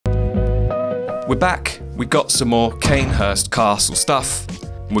We're back, we got some more Canehurst Castle stuff.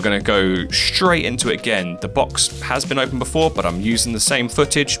 We're gonna go straight into it again. The box has been opened before, but I'm using the same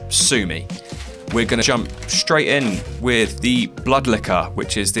footage, sue me. We're gonna jump straight in with the Bloodlicker,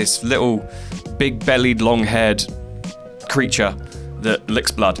 which is this little big-bellied, long-haired creature that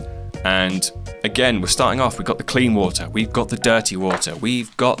licks blood. And again, we're starting off, we've got the clean water, we've got the dirty water,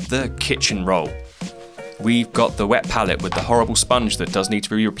 we've got the kitchen roll. We've got the wet palette with the horrible sponge that does need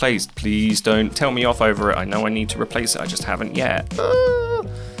to be replaced. Please don't tell me off over it. I know I need to replace it, I just haven't yet.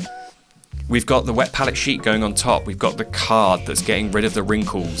 We've got the wet palette sheet going on top. We've got the card that's getting rid of the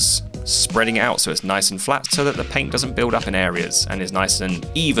wrinkles, spreading it out so it's nice and flat so that the paint doesn't build up in areas and is nice and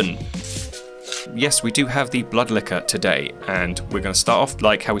even. Yes, we do have the Bloodlicker today, and we're going to start off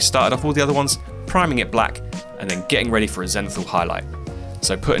like how we started off all the other ones, priming it black and then getting ready for a zenithal highlight.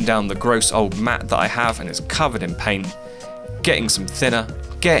 So putting down the gross old mat that I have and it's covered in paint, getting some thinner,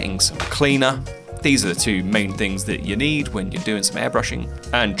 getting some cleaner. These are the two main things that you need when you're doing some airbrushing.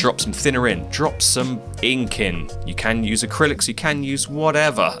 And drop some thinner in, drop some ink in. You can use acrylics, you can use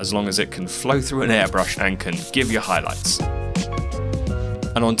whatever, as long as it can flow through an airbrush and can give you highlights.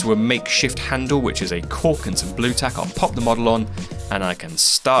 And onto a makeshift handle, which is a cork and some blue tack. I'll pop the model on and I can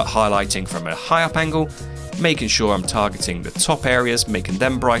start highlighting from a high up angle, making sure I'm targeting the top areas, making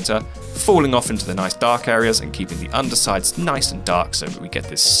them brighter, falling off into the nice dark areas and keeping the undersides nice and dark so that we get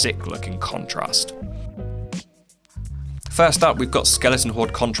this sick looking contrast. First up, we've got Skeleton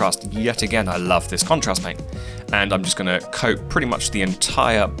Horde Contrast. Yet again, I love this contrast paint. And I'm just gonna coat pretty much the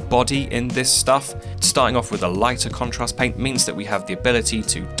entire body in this stuff. Starting off with a lighter contrast paint means that we have the ability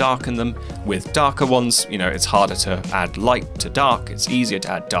to darken them. With darker ones, you know, it's harder to add light to dark, it's easier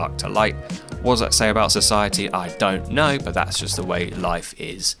to add dark to light. What does that say about society? I don't know, but that's just the way life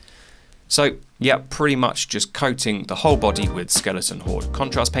is. So yeah, pretty much just coating the whole body with Skeleton Horde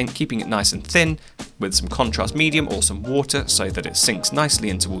contrast paint, keeping it nice and thin with some contrast medium or some water so that it sinks nicely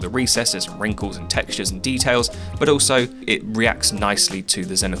into all the recesses and wrinkles and textures and details, but also it reacts nicely to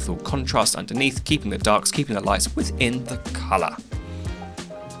the zenithal contrast underneath, keeping the darks, keeping the lights within the colour.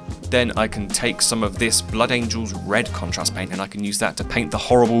 Then I can take some of this Blood Angel's red contrast paint and I can use that to paint the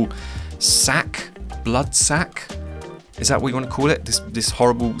horrible sack, blood sack? Is that what you want to call it? This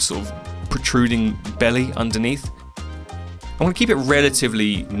horrible sort of protruding belly underneath. I want to keep it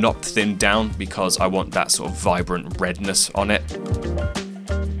relatively not thinned down because I want that sort of vibrant redness on it.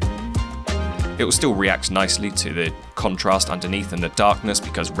 It will still react nicely to the contrast underneath and the darkness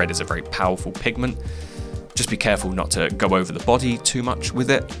because red is a very powerful pigment. Just be careful not to go over the body too much with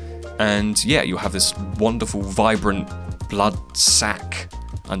it. And yeah, you'll have this wonderful vibrant blood sack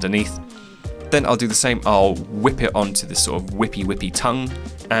underneath. Then I'll do the same, I'll whip it onto this sort of whippy tongue,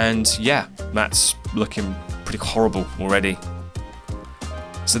 and yeah, that's looking pretty horrible already.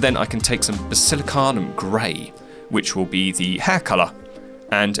 So then I can take some Basilicanum Grey, which will be the hair colour.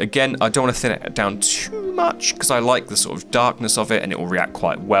 And again, I don't want to thin it down too much, because I like the sort of darkness of it, and it will react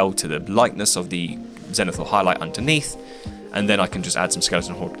quite well to the lightness of the zenithal highlight underneath. And then I can just add some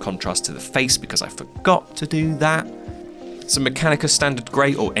Skeleton Horde contrast to the face, because I forgot to do that. Some Mechanica Standard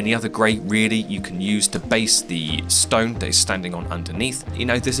Grey, or any other grey really, you can use to base the stone that is standing on underneath. You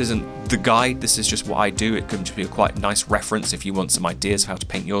know, this isn't the guide, this is just what I do. It could be a quite nice reference if you want some ideas of how to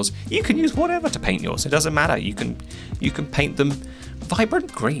paint yours. You can use whatever to paint yours, it doesn't matter. You can paint them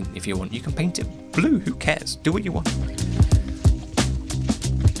vibrant green if you want. You can paint it blue, who cares? Do what you want.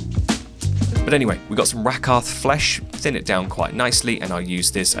 But anyway, we got some Rakarth flesh, thin it down quite nicely, and I'll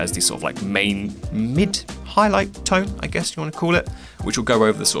use this as the sort of like main mid highlight tone, I guess you want to call it, which will go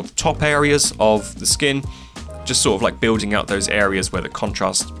over the sort of top areas of the skin, just sort of like building out those areas where the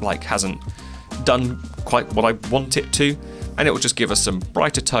contrast like hasn't done quite what I want it to, and it will just give us some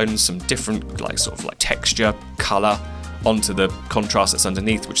brighter tones, some different like sort of like texture, color onto the contrast that's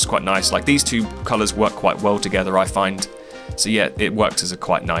underneath, which is quite nice. Like these two colors work quite well together, I find. So yeah, it works as a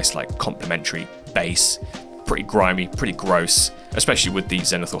quite nice like complementary base. Pretty grimy, pretty gross, especially with the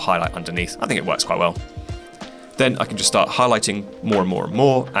zenithal highlight underneath. I think it works quite well. Then I can just start highlighting more and more and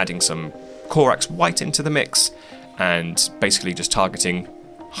more, adding some Corax white into the mix, and basically just targeting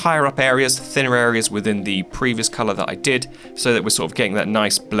higher up areas, thinner areas within the previous color that I did, so that we're sort of getting that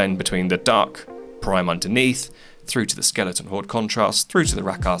nice blend between the dark prime underneath, through to the Skeleton Horde contrast, through to the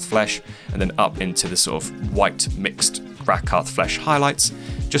Rakarth flesh, and then up into the sort of white mixed Rakarth flesh highlights,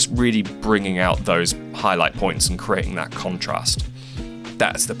 just really bringing out those highlight points and creating that contrast.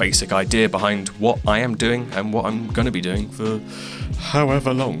 That's the basic idea behind what I am doing and what I'm going to be doing for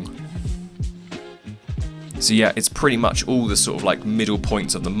however long. So yeah, it's pretty much all the sort of like middle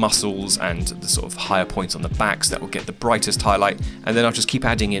points of the muscles and the sort of higher points on the backs that will get the brightest highlight, and then I'll just keep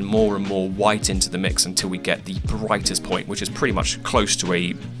adding in more and more white into the mix until we get the brightest point, which is pretty much close to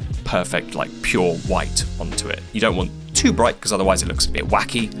a perfect like pure white onto it. You don't want too bright because otherwise it looks a bit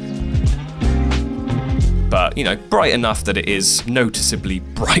wacky, but you know, bright enough that it is noticeably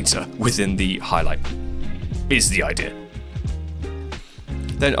brighter within the highlight is the idea.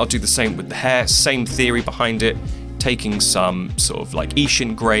 Then I'll do the same with the hair, same theory behind it, taking some sort of like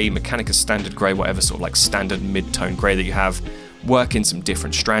Ishin grey, Mechanicus standard grey, whatever sort of like standard mid-tone grey that you have, work in some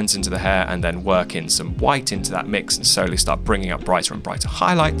different strands into the hair, and then work in some white into that mix and slowly start bringing up brighter and brighter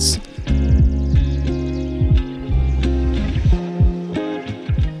highlights.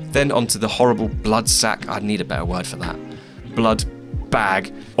 Then onto the horrible blood sac, I'd need a better word for that, blood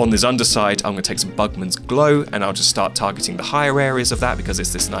bag. On this underside, I'm going to take some Bugman's Glow and I'll just start targeting the higher areas of that because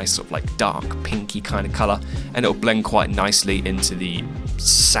it's this nice sort of like dark pinky kind of colour, and it'll blend quite nicely into the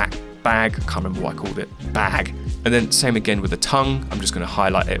sac bag. I can't remember what I called it, bag. And then same again with the tongue, I'm just going to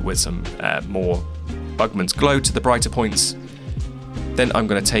highlight it with some more Bugman's Glow to the brighter points. Then I'm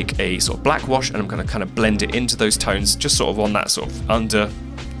going to take a sort of black wash and I'm going to kind of blend it into those tones, just sort of on that sort of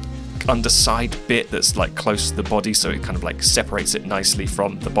underside bit that's like close to the body, so it kind of like separates it nicely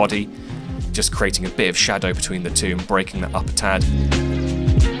from the body, just creating a bit of shadow between the two and breaking that up a tad.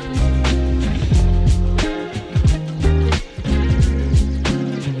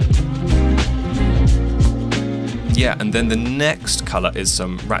 Yeah, and then the next colour is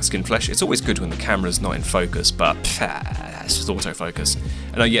some rat skin flesh. It's always good when the camera's not in focus, but it's just autofocus.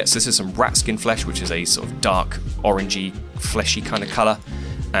 And yes, this is some rat skin flesh, which is a sort of dark orangey fleshy kind of colour,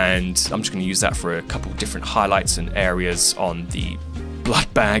 and I'm just going to use that for a couple different highlights and areas on the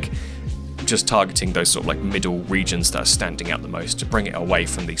blood bag, just targeting those sort of like middle regions that are standing out the most to bring it away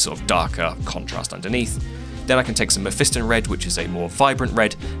from the sort of darker contrast underneath. Then I can take some Mephiston red, which is a more vibrant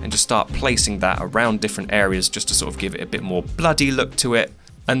red, and just start placing that around different areas just to sort of give it a bit more bloody look to it.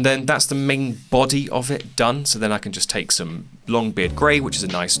 And then that's the main body of it done. So then I can just take some Longbeard Grey, which is a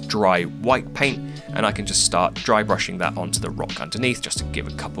nice dry white paint, and I can just start dry brushing that onto the rock underneath just to give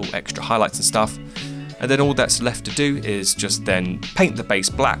a couple extra highlights and stuff. And then all that's left to do is just then paint the base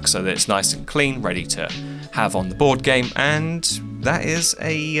black so that it's nice and clean, ready to have on the board game, and that is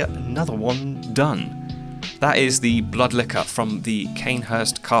another one done. That is the Bloodlicker from the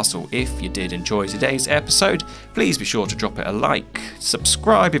Canehurst Castle. If you did enjoy today's episode, please be sure to drop it a like,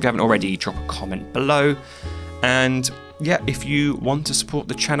 subscribe if you haven't already, drop a comment below, and yeah, if you want to support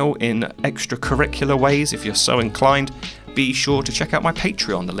the channel in extracurricular ways, if you're so inclined, be sure to check out my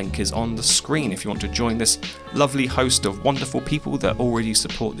Patreon. The link is on the screen if you want to join this lovely host of wonderful people that already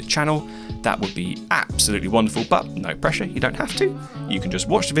support the channel. That would be absolutely wonderful, but no pressure, you don't have to. You can just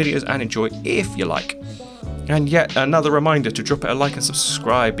watch the videos and enjoy if you like. And yet another reminder to drop it a like and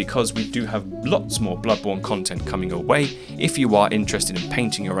subscribe, because we do have lots more Bloodborne content coming your way. If you are interested in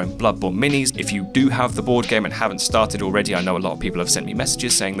painting your own Bloodborne minis, if you do have the board game and haven't started already, I know a lot of people have sent me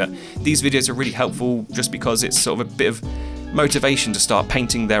messages saying that these videos are really helpful just because it's sort of a bit of motivation to start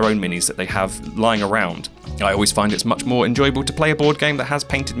painting their own minis that they have lying around. I always find it's much more enjoyable to play a board game that has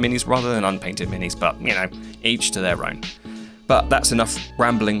painted minis rather than unpainted minis, but you know, each to their own. But that's enough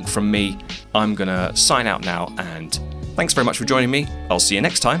rambling from me. I'm gonna sign out now, and thanks very much for joining me. I'll see you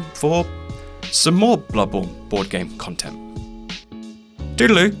next time for some more Bloodborne board game content.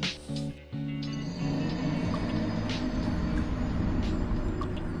 Toodaloo!